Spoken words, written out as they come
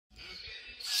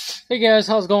Hey guys,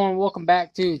 how's it going? Welcome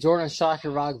back to Jordan's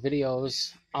Shocker Rock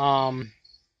videos.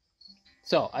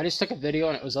 So I just took a video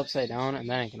and it was upside down and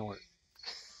that ain't gonna work.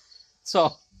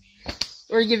 So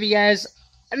we're gonna give you guys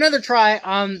another try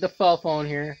on the cell phone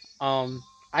here.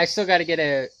 I still gotta get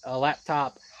a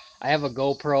laptop. I have a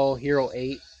GoPro Hero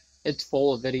 8. It's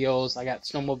full of videos. I got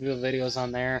snowmobile videos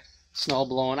on there, snow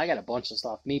blowing. I got a bunch of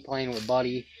stuff. Me playing with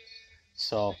Buddy.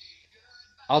 So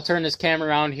I'll turn this camera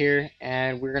around here,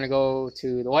 and we're going to go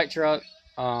to the white truck.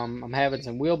 I'm having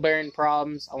some wheel bearing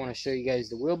problems. I want to show you guys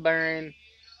the wheel bearing.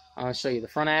 I want to show you the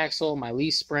front axle, my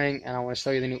leaf spring, and I want to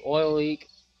show you the new oil leak.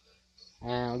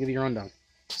 And I'll give you a rundown.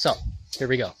 So, here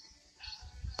we go.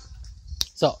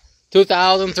 So,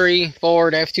 2003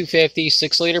 Ford F250,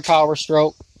 6-liter Power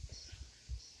Stroke.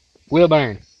 Wheel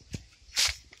bearing.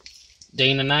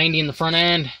 Dana 90 in the front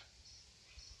end.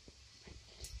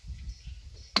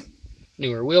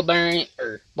 Newer wheel bearing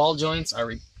or ball joints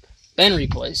are been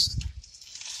replaced.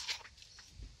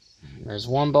 There's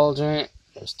one ball joint.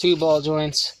 There's two ball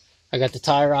joints. I got the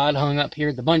tie rod hung up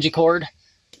here, the bungee cord.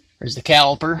 There's the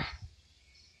caliper.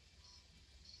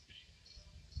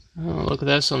 Oh, look at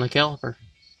this on the caliper.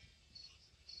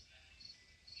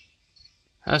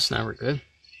 That's never good.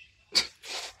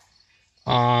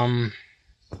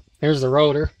 Here's the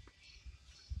rotor.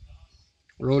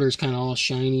 Rotor's kind of all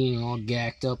shiny and all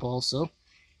gacked up also.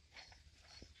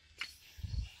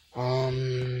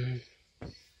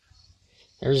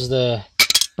 There's the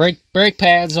brake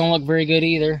pads, don't look very good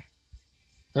either.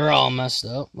 They're all messed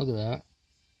up. Look at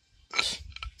that.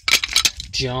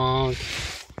 Junk.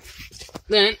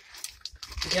 Then,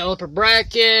 caliper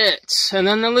brackets. And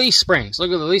then the leaf springs.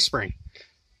 Look at the leaf spring.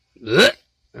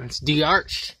 It's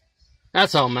de-arched.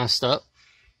 That's all messed up.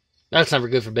 That's never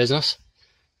good for business.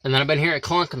 And then I've been hearing a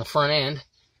clunk on the front end.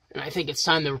 And I think it's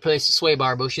time to replace the sway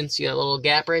bar bushing. See that little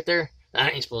gap right there?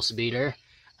 That ain't supposed to be there.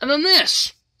 And then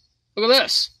this. Look at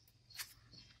this.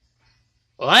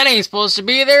 Well, that ain't supposed to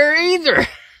be there either.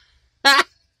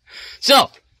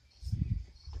 So,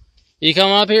 you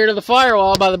come up here to the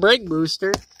firewall by the brake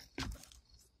booster.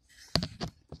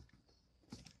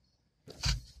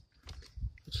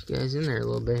 Get you guys in there a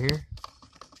little bit here.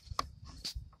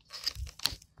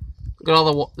 Look at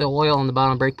all the oil on the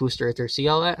bottom brake booster right there. See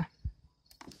all that?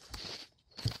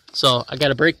 So, I got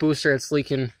a brake booster that's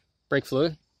leaking brake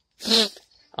fluid.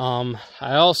 I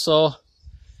also,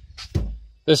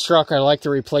 this truck, I like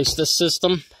to replace this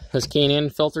system, this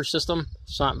K&N filter system.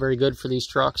 It's not very good for these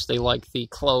trucks. They like the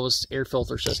closed air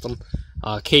filter system.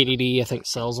 KDD, I think,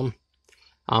 sells them.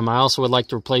 I also would like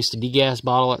to replace the degas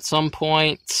bottle at some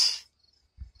point.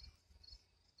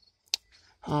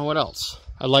 What else?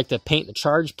 I'd like to paint the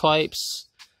charge pipes.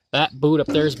 That boot up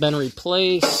there has been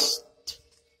replaced.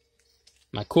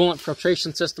 My coolant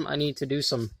filtration system, I need to do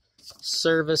some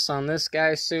service on this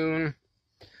guy soon.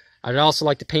 I'd also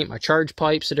like to paint my charge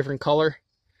pipes a different color.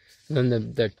 And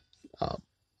then the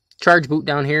charge boot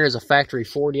down here is a factory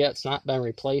Ford yet. It's not been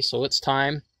replaced, so it's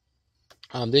time.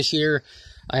 This year,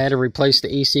 I had to replace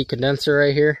the AC condenser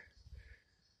right here.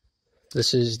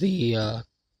 This is the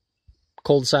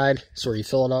cold side, so where you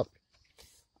fill it up.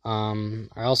 I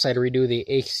also had to redo the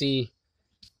AC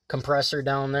compressor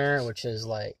down there, which is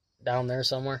like down there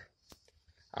somewhere.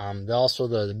 Also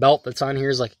the belt that's on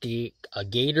here is like a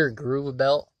gator groove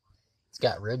belt. It's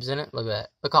got ribs in it. Look at that.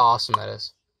 Look how awesome that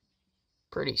is.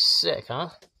 Pretty sick, huh?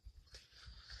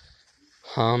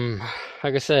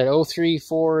 Like I said, 03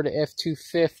 Ford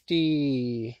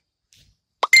F250.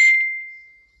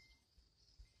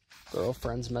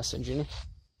 Girlfriend's messaging.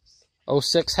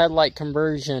 06 headlight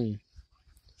conversion.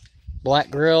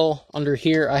 Black grill. Under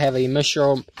here I have a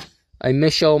Misho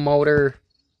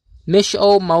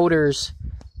Motors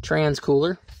trans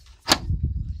cooler.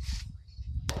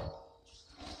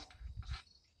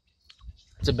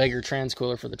 It's a bigger trans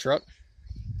cooler for the truck.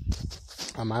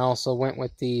 I also went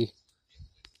with the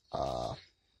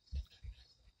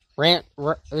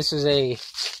this is a,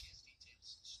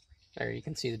 there you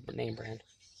can see the name brand.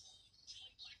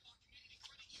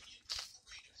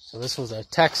 So this was a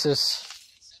Texas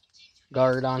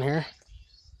guard on here.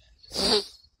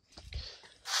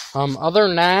 Other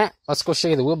than that, let's go show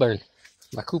you the wheel bearing.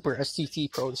 My Cooper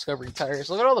STT Pro Discovery tires.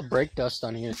 Look at all the brake dust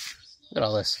on here. Look at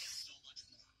all this.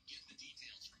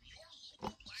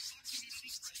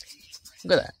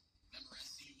 Look at that.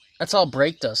 That's all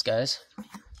brake dust, guys.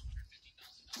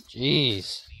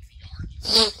 Jeez.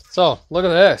 So, look at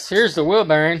this. Here's the wheel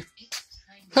bearing.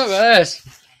 Look at this.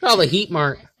 Look at all the heat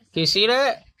mark. Can you see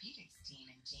that?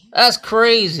 That's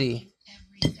crazy.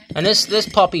 And this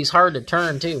puppy's hard to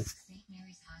turn, too.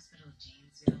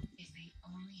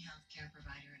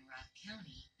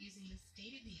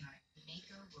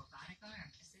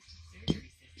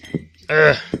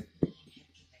 Ugh.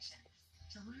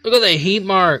 Look at the heat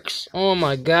marks. Oh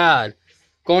my god.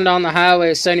 Going down the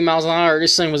highway at 70 miles an hour,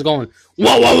 this thing was going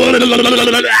whoa, whoa, whoa,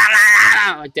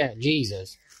 like that.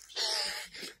 Jesus.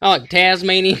 I like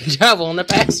Tasmanian devil in the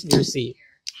passenger seat.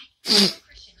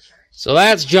 So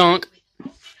that's junk.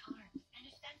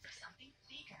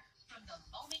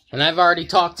 And I've already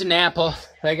talked to Napa.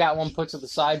 They got one put to the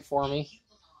side for me.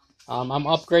 I'm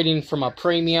upgrading from a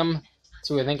premium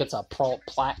to, I think it's a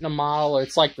platinum model.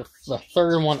 It's like the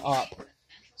third one up.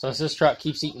 So this truck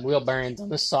keeps eating wheel bearings on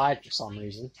this side for some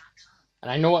reason. And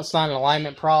I know it's not an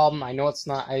alignment problem. I know it's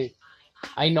not.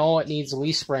 I know it needs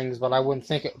leaf springs, but I wouldn't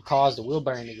think it would cause the wheel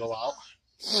bearing to go out.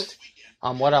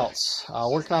 What else?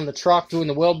 Working on the truck, doing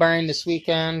the wheel bearing this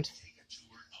weekend.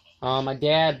 My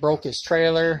dad broke his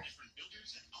trailer.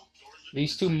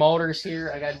 These two motors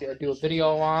here, I got to do a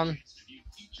video on.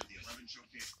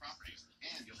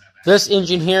 This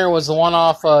engine here was the one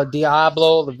off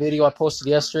Diablo, the video I posted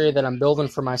yesterday that I'm building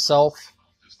for myself.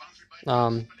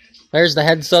 There's the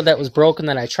head stud that was broken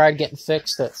that I tried getting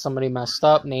fixed that somebody messed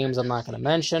up. Names I'm not going to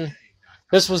mention.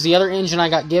 This was the other engine I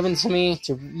got given to me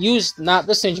to use, not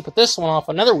this engine, but this one off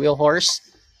another wheel horse.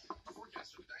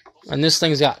 And this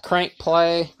thing's got crank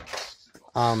play,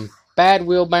 bad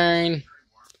wheel bearing.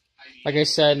 Like I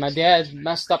said, my dad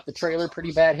messed up the trailer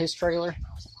pretty bad, his trailer.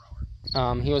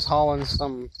 He was hauling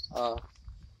some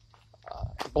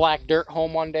black dirt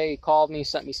home one day. He called me,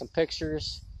 sent me some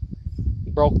pictures.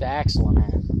 He broke the axle in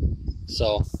half.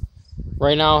 So,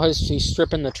 right now he's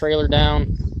stripping the trailer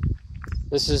down.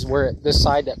 This is where this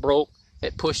side that broke,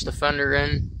 it pushed the fender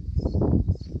in.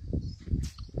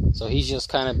 So he's just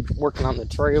kind of working on the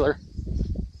trailer.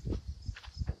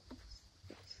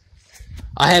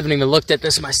 I haven't even looked at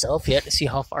this myself yet to see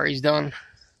how far he's done.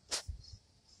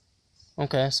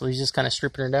 Okay, so he's just kind of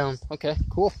stripping her down. Okay,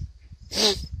 cool.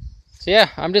 So yeah,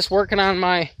 I'm just working on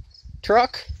my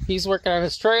truck. He's working on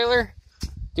his trailer.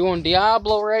 Doing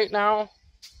Diablo right now.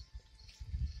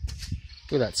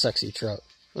 Look at that sexy truck.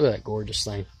 Look at that gorgeous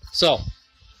thing. So,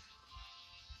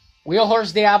 wheel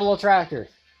horse Diablo tractor.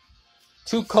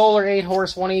 2 Kohler 8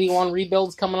 horse 181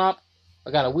 rebuilds coming up.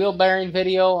 I got a wheel bearing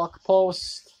video I'll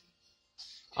post.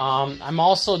 I'm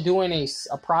also doing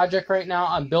a project right now.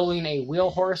 I'm building a wheel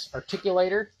horse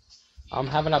articulator. I'm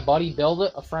having a buddy build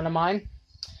it, a friend of mine.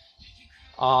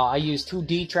 I use 2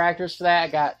 D tractors for that. I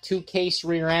got 2 case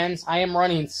rear ends. I am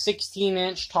running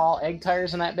 16-inch tall egg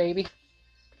tires in that baby.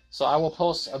 So I will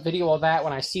post a video of that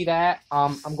when I see that.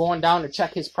 I'm going down to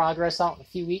check his progress out in a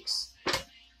few weeks.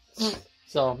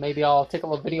 So maybe I'll take a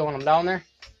little video when I'm down there.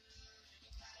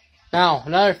 Now,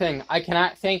 another thing. I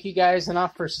cannot thank you guys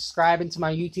enough for subscribing to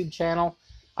my YouTube channel.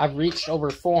 I've reached over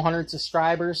 400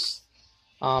 subscribers.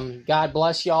 God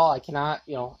bless y'all. I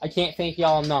can't thank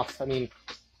y'all enough. I mean,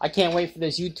 I can't wait for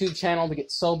this YouTube channel to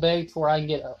get so big to where I can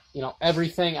get,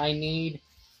 everything I need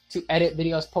to edit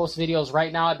videos, post videos.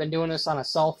 Right now, I've been doing this on a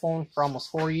cell phone for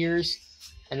almost 4 years,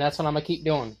 and that's what I'm going to keep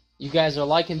doing. You guys are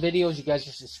liking videos. You guys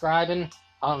are subscribing.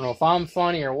 I don't know if I'm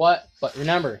funny or what, but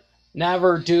remember,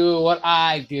 never do what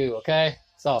I do, okay?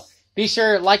 So, be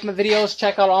sure to like my videos.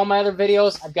 Check out all my other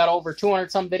videos. I've got over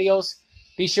 200-some videos.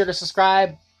 Be sure to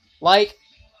subscribe, like.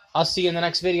 I'll see you in the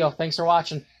next video. Thanks for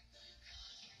watching.